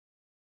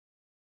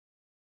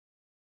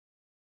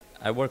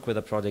I work with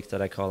a project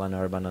that I call an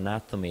urban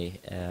anatomy,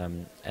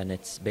 and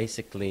it's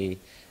basically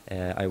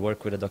I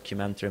work with a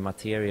documentary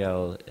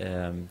material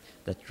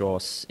that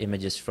draws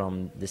images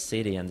from the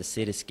city and the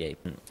cityscape,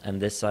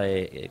 and this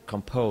I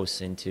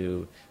compose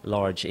into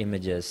large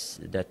images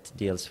that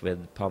deals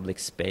with public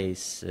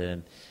space,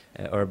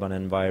 urban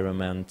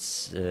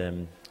environments,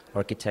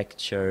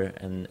 architecture,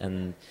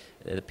 and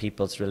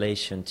people's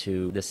relation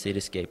to the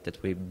cityscape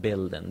that we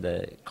build and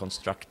the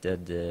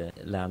constructed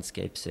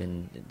landscapes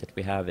that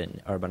we have in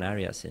urban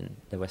areas in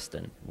the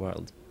Western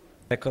world.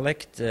 I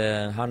collect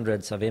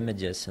hundreds of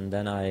images, and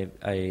then I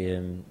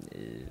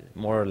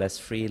more or less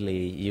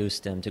freely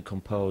use them to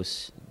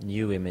compose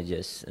new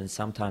images, and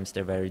sometimes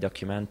they're very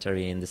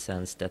documentary in the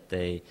sense that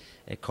they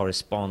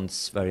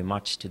corresponds very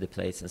much to the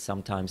place, and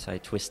sometimes I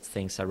twist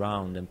things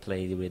around and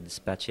play with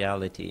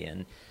spatiality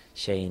and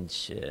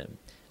change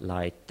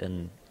light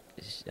and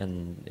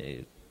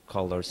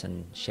colors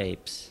and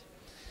shapes.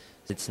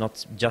 It's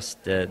not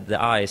just the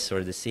eyes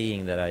or the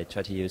seeing that I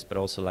try to use, but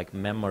also like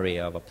memory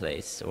of a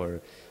place,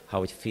 or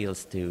how it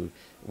feels to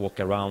walk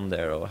around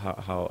there, or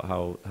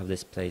how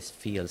this place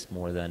feels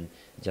more than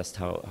just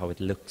how it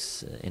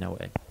looks in a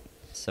way.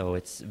 So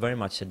it's very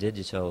much a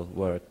digital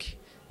work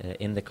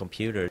in the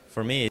computer.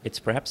 For me, it's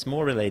perhaps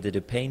more related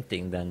to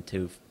painting than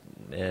to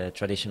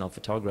traditional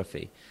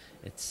photography.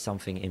 It's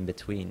something in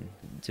between.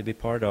 To be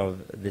part of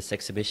this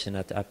exhibition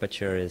at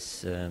Aperture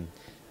is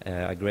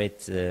a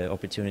great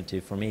opportunity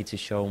for me to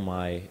show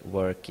my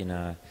work in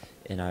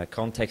a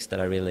context that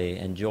I really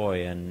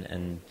enjoy,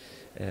 and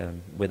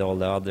with all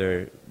the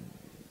other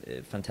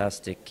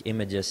fantastic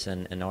images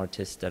and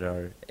artists that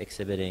are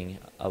exhibiting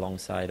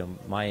alongside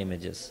of my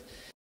images.